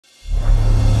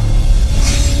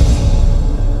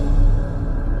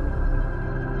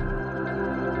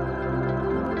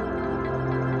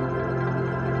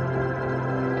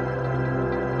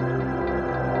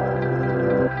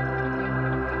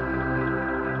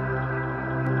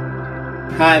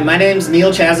Hi, my name's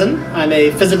Neil Chasan. I'm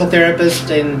a physical therapist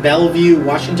in Bellevue,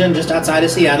 Washington, just outside of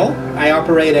Seattle. I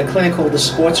operate a clinic called the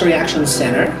Sports Reaction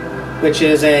Center, which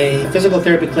is a physical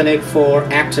therapy clinic for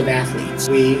active athletes.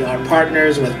 We are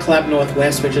partners with Club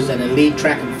Northwest, which is an elite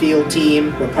track and field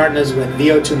team. We're partners with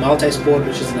VO2 Multisport,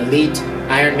 which is an elite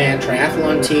Ironman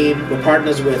triathlon team. We're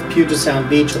partners with Puget Sound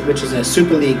Beach, which is a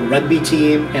Super League rugby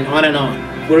team, and on and on.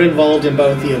 We're involved in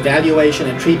both the evaluation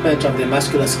and treatment of their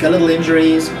musculoskeletal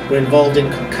injuries. We're involved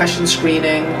in concussion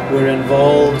screening. We're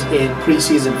involved in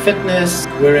preseason fitness.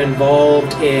 We're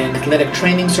involved in athletic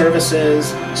training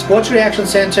services. Sports Reaction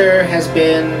Center has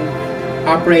been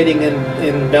operating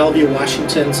in Bellevue,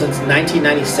 Washington since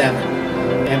 1997.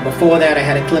 And before that, I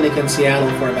had a clinic in Seattle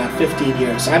for about 15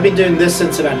 years. So I've been doing this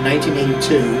since about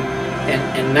 1982,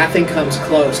 and nothing comes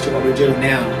close to what we're doing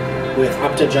now with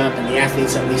OPTOJUMP and the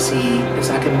athletes that we see. It's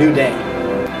like a new day,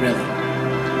 really.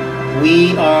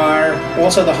 We are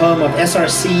also the home of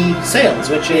SRC Sales,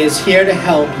 which is here to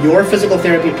help your physical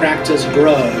therapy practice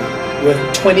grow with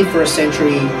 21st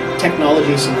century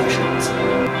technology solutions.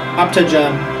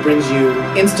 OPTOJUMP brings you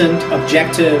instant,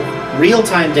 objective,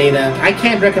 real-time data. I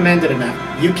can't recommend it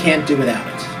enough. You can't do without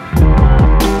it.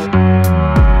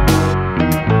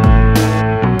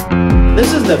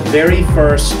 This is the very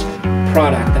first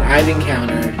product that I've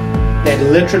encountered that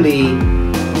literally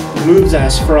moves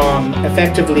us from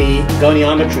effectively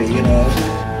goniometry,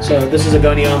 So this is a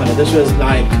goniometer. This was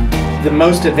like the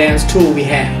most advanced tool we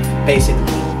have,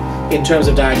 basically, in terms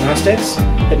of diagnostics.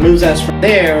 It moves us from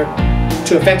there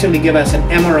to effectively give us an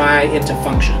MRI into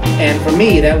function. And for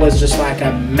me, that was just like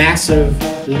a massive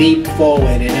leap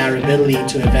forward in our ability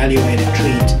to evaluate and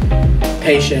treat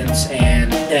patients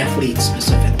and athletes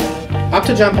specifically.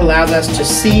 OPTOJUMP allows us to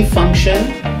see function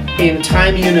in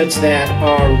time units that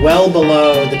are well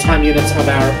below the time units of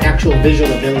our actual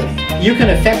visual ability. You can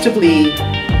effectively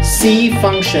see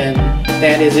function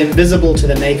that is invisible to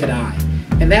the naked eye.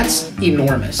 And that's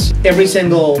enormous. Every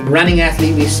single running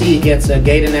athlete we see gets a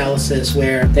gait analysis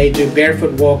where they do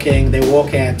barefoot walking, they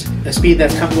walk at a speed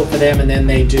that's comfortable for them, and then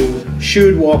they do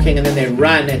shoed walking, and then they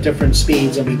run at different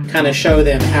speeds, and we kind of show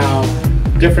them how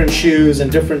different shoes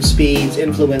and different speeds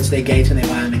influence their gait and their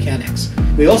biomechanics.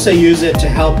 We also use it to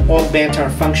help augment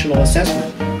our functional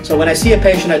assessment. So when I see a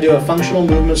patient, I do a functional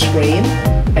movement screen,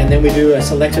 and then we do a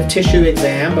selective tissue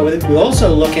exam, but we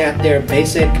also look at their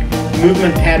basic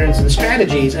movement patterns and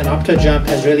strategies, and OPTOJUMP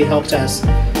has really helped us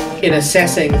in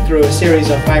assessing through a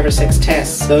series of 5 or 6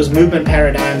 tests those movement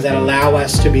paradigms that allow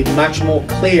us to be much more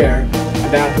clear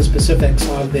about the specifics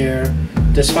of their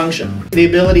dysfunction. The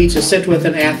ability to sit with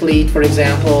an athlete, for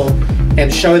example,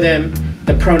 and show them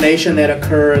the pronation that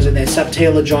occurs in their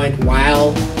subtalar joint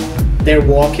while they're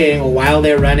walking or while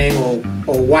they're running, or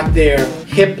what their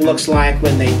hip looks like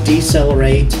when they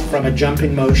decelerate from a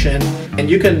jumping motion. And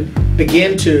you can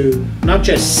begin to not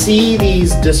just see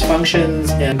these dysfunctions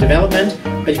and development,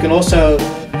 but you can also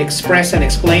express and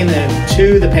explain them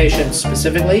to the patient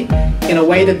specifically in a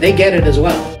way that they get it as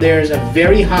well. There's a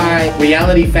very high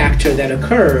reality factor that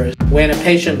occurs when a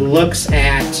patient looks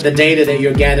at the data that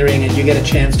you're gathering and you get a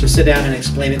chance to sit down and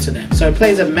explain it to them. So it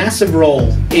plays a massive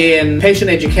role in patient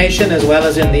education as well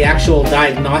as in the actual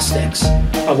diagnostics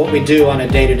of what we do on a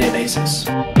day-to-day basis.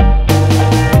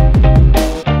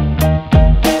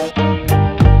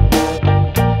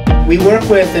 We work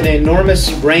with an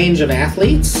enormous range of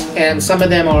athletes, and some of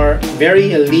them are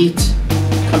very elite,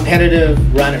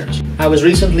 competitive runners. I was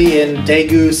recently in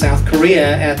Daegu, South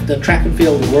Korea at the Track and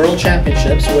Field World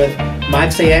Championships with Mike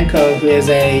Sayenko, who is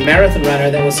a marathon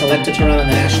runner that was selected to run on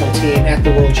the national team at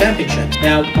the World Championships.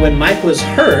 Now, when Mike was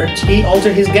hurt, he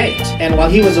altered his gait. And while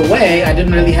he was away, I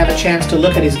didn't really have a chance to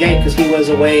look at his gait because he was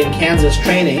away in Kansas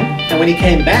training. And when he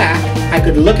came back, I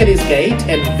could look at his gait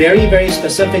and very, very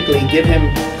specifically give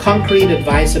him concrete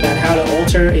advice about how to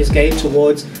alter his gait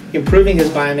towards improving his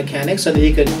biomechanics so that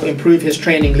he could improve his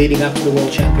training leading up to the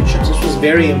World Championships. This was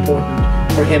very important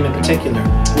for him in particular.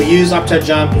 We use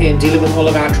OPTOJUMP in dealing with all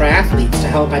of our triathletes to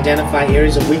help identify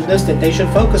areas of weakness that they should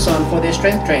focus on for their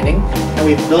strength training, and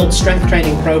we've built strength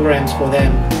training programs for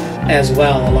them as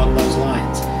well along those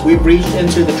lines. We've reached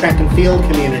into the track and field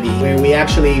community where we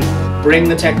actually bring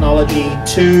the technology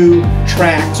to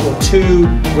tracks or to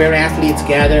where athletes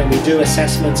gather, and we do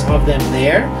assessments of them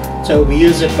there. So we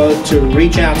use it both to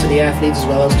reach out to the athletes as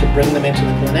well as to bring them into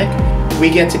the clinic. We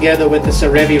get together with the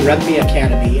Sarevi Rugby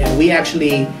Academy and we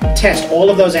actually test all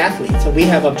of those athletes. So we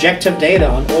have objective data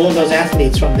on all of those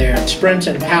athletes from their sprint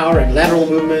and power and lateral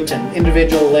movement and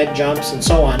individual leg jumps and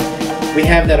so on. We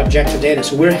have that objective data.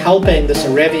 So we're helping the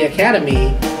Sarevi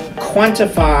Academy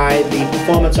quantify the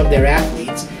performance of their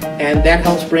athletes and that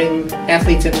helps bring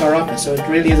athletes into our office. So it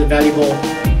really is a valuable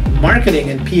marketing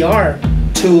and PR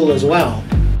tool as well.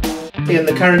 In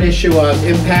the current issue of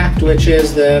Impact, which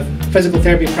is the Physical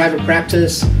Therapy Private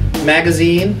Practice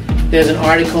magazine, there's an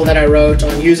article that I wrote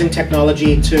on using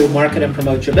technology to market and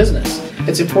promote your business.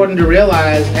 It's important to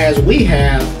realize, as we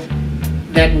have,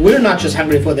 that we're not just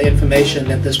hungry for the information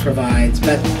that this provides,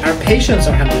 but our patients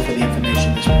are hungry for the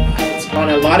information this provides on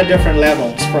a lot of different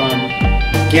levels, from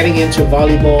getting into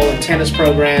volleyball and tennis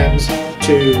programs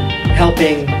to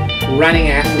helping running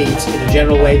athletes in a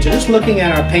general way, to just looking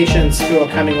at our patients who are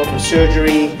coming off of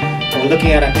surgery, or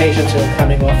looking at our patients who are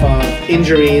coming off of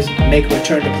injuries, make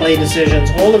return to play decisions.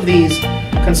 All of these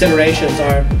considerations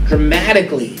are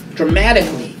dramatically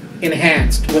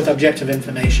enhanced with objective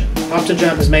information.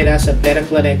 OPTOJUMP has made us a better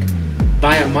clinic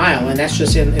by a mile, and that's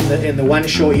just in the one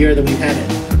short year that we've had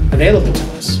it available to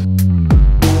us.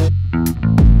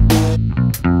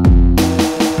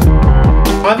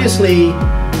 Obviously,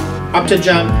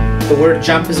 OPTOJUMP, the word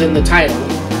jump is in the title.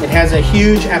 It has a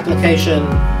huge application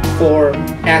for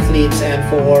athletes and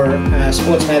for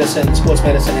sports medicine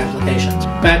applications.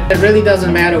 But it really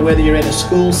doesn't matter whether you're in a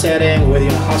school setting, whether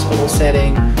you're in a hospital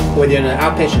setting, whether you're in an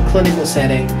outpatient clinical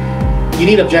setting. You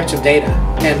need objective data,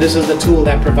 and this is the tool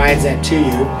that provides that to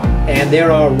you. And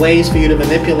there are ways for you to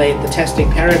manipulate the testing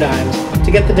paradigms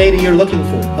to get the data you're looking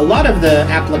for. A lot of the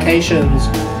applications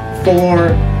for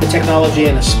the technology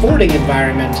in a sporting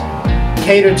environment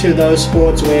cater to those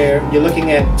sports where you're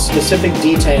looking at specific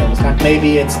details, like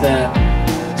maybe it's the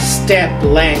step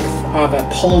length of a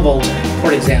pole vaulter,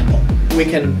 for example. We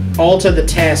can alter the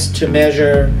test to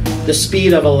measure the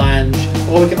speed of a lunge,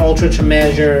 or we can alter it to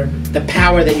measure the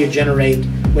power that you generate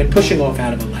when pushing off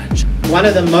out of a lunge. One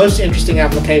of the most interesting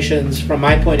applications from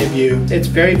my point of view, it's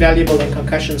very valuable in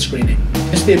concussion screening.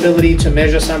 Just the ability to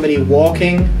measure somebody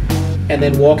walking and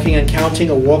then walking and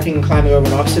counting, or walking and climbing over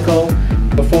an obstacle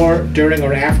before, during,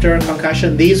 or after a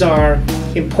concussion. These are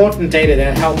important data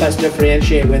that help us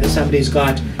differentiate whether somebody's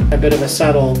got a bit of a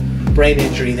subtle brain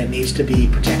injury that needs to be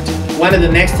protected. One of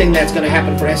the next thing that's going to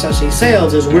happen for SRC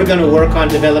Sales is we're going to work on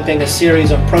developing a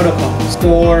series of protocols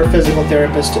for physical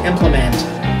therapists to implement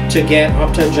to get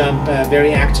OPTOJUMP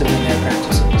very active in their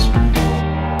practices.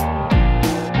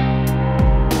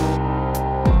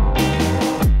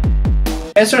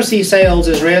 SRC Sales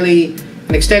is really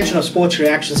an extension of Sports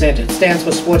Reaction Center. It stands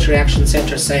for Sports Reaction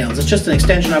Center Sales. It's just an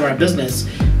extension of our business,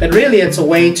 but really it's a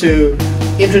way to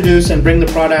introduce and bring the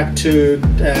product to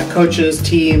coaches,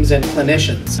 teams, and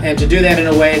clinicians, and to do that in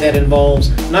a way that involves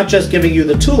not just giving you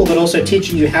the tool, but also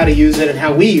teaching you how to use it and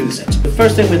how we use it. The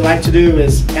first thing we'd like to do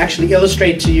is actually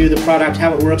illustrate to you the product,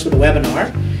 how it works with a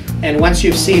webinar, and once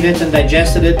you've seen it and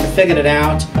digested it and figured it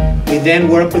out, we then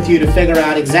work with you to figure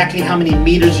out exactly how many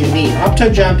meters you need.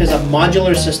 OPTOJUMP is a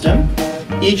modular system.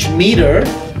 Each meter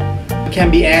can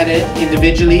be added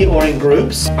individually or in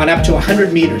groups on up to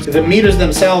 100 meters. The meters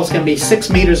themselves can be 6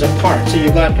 meters apart, so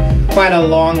you've got quite a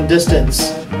long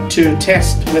distance to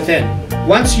test within.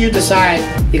 Once you decide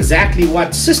exactly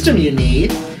what system you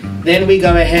need, then we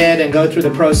go ahead and go through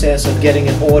the process of getting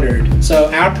it ordered.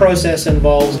 So our process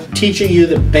involves teaching you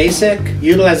the basic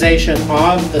utilization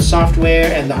of the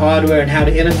software and the hardware and how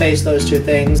to interface those two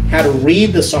things, how to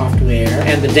read the software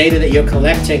and the data that you're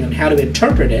collecting and how to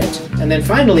interpret it, and then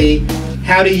finally,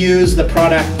 how to use the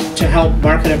product to help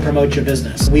market and promote your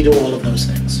business. We do all of those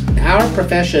things. Our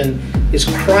profession is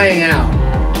crying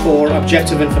out for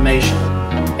objective information,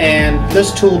 and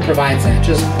this tool provides that,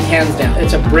 just hands down.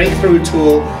 It's a breakthrough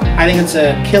tool. I think it's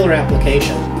a killer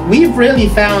application. We've really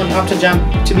found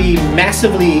OPTOJUMP to be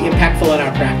massively impactful in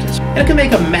our practice. It can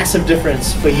make a massive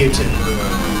difference for you too.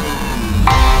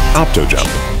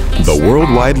 OPTOJUMP, the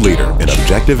worldwide leader in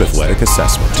objective athletic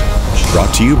assessment.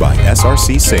 Brought to you by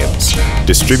SRC Sales,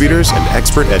 distributors and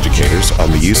expert educators on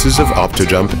the uses of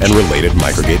OPTOJUMP and related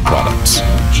microgate products.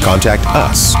 Contact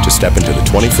us to step into the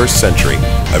 21st century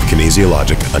of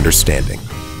kinesiologic understanding.